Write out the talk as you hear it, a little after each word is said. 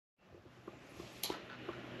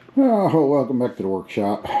Oh, welcome back to the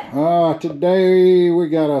workshop. Today we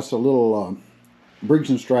got us a little Briggs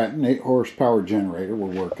and Stratton 8 horsepower generator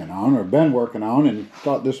we're working on, or been working on, and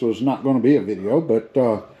thought this was not going to be a video, but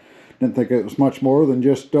didn't think it was much more than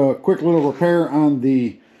just a quick little repair on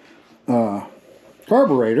the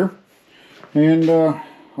carburetor. And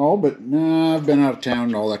I've been out of town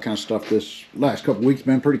and all that kind of stuff. This last couple weeks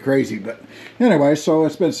been pretty crazy, but anyway, so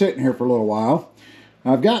it's been sitting here for a little while.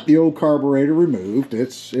 I've got the old carburetor removed.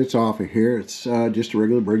 It's off of here. It's just a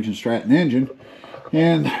regular Briggs and Stratton engine.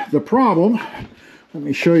 And the problem, let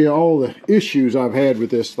me show you all the issues I've had with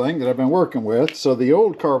this thing that I've been working with. So the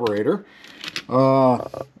old carburetor, I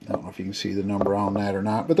don't know if you can see the number on that or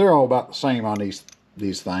not, but they're all about the same on these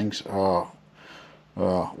things.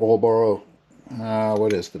 Walboro,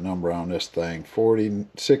 what is the number on this thing?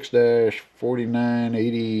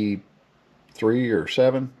 46-4983 or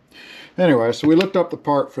 7. Anyway, so we looked up the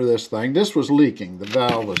part for this thing. This was leaking. The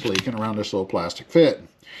valve was leaking around this little plastic fit.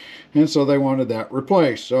 And so they wanted that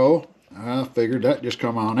replaced. So I figured that just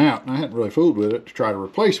come on out. And I hadn't really fooled with it to try to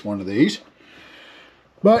replace one of these.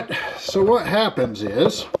 But, so what happens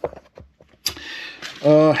is,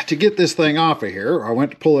 to get this thing off of here, I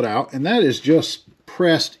went to pull it out. And that is just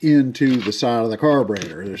pressed into the side of the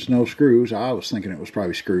carburetor. There's no screws. I was thinking it was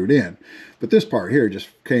probably screwed in. But this part here just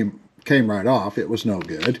came right off. It was no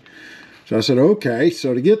good. So I said, okay,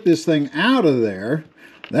 so to get this thing out of there,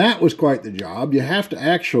 that was quite the job. You have to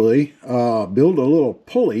actually build a little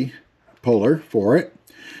puller for it.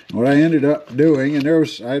 And what I ended up doing, and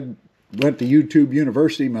I went to YouTube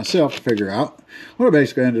University myself to figure out, what I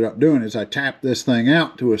basically ended up doing is I tapped this thing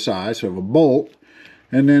out to a size of a bolt,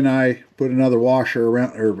 and then I put another washer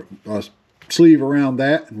around, or a sleeve around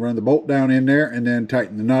that, and run the bolt down in there, and then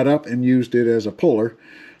tighten the nut up and used it as a puller.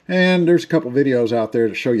 And there's a couple videos out there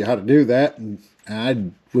to show you how to do that, and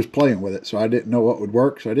I was playing with it, so I didn't know what would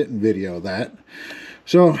work, so I didn't video that.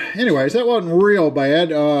 So anyways, that wasn't real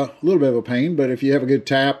bad. A little bit of a pain, but if you have a good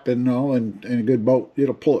tap and a good bolt,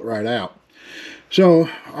 it'll pull it right out. So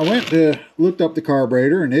I looked up the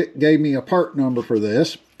carburetor, and it gave me a part number for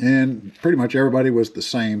this, and pretty much everybody was the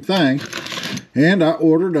same thing. And I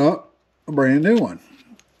ordered up a brand new one.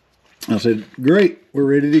 I said, great, we're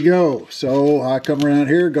ready to go. So I come around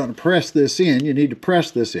here, going to press this in. You need to press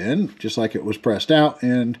this in, just like it was pressed out,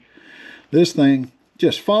 and this thing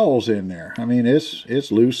just falls in there. I mean,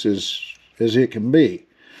 it's loose as it can be.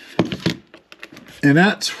 And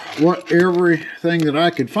that's what everything that I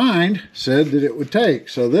could find said that it would take.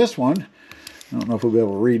 So this one, I don't know if we'll be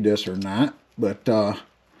able to read this or not, but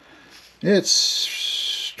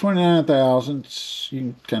it's 29,000. You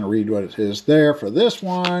can kind of read what it is there for this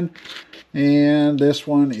one, and this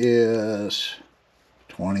one is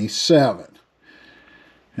 27.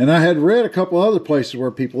 And I had read a couple other places where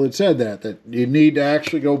people had said that you need to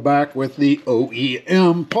actually go back with the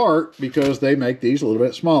OEM part because they make these a little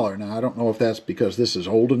bit smaller. Now, I don't know if that's because this is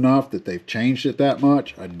old enough that they've changed it that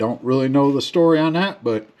much. I don't really know the story on that,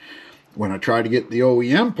 but when I tried to get the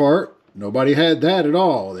OEM part, nobody had that at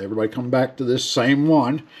all. Everybody come back to this same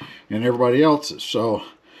one and everybody else's. So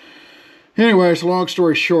anyways, long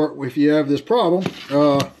story short, if you have this problem,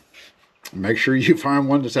 make sure you find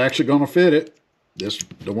one that's actually going to fit it.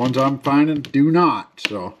 The ones I'm finding do not.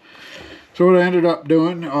 So what I ended up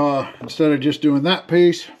doing, instead of just doing that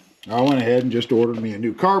piece, I went ahead and just ordered me a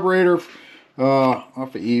new carburetor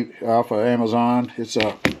off of Amazon. It's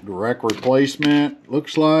a direct replacement,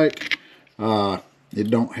 looks like. It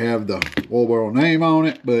don't have the Walboro name on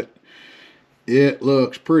it, but it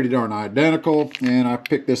looks pretty darn identical. And I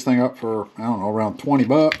picked this thing up for, I don't know, around 20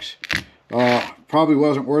 bucks. Probably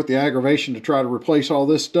wasn't worth the aggravation to try to replace all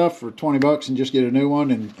this stuff for 20 bucks and just get a new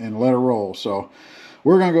one and let her roll. So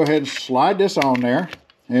we're going to go ahead and slide this on there,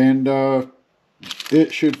 and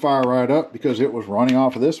it should fire right up because it was running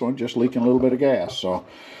off of this one, just leaking a little bit of gas. So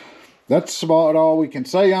that's about all we can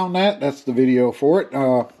say on that. That's the video for it.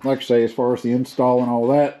 Like I say, as far as the install and all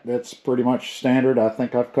that, that's pretty much standard. I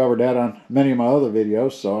think I've covered that on many of my other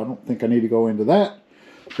videos, so I don't think I need to go into that.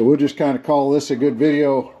 So we'll just kind of call this a good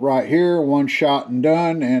video right here, one shot and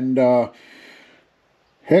done. And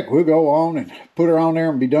heck, we'll go on and put her on there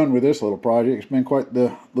and be done with this little project. It's been quite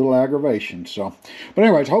the little aggravation. So, but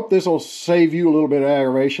anyways, hope this will save you a little bit of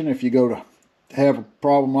aggravation if you go to have a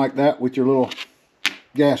problem like that with your little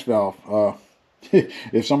gas valve.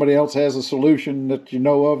 If somebody else has a solution that you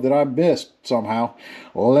know of that I missed somehow,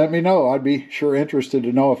 well, let me know. I'd be sure interested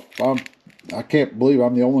to know if I can't believe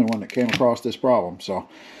I'm the only one that came across this problem. So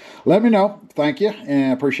let me know. Thank you, and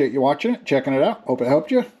I appreciate you watching it, checking it out. Hope it helped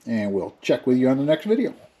you, and we'll check with you on the next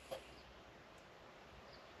video.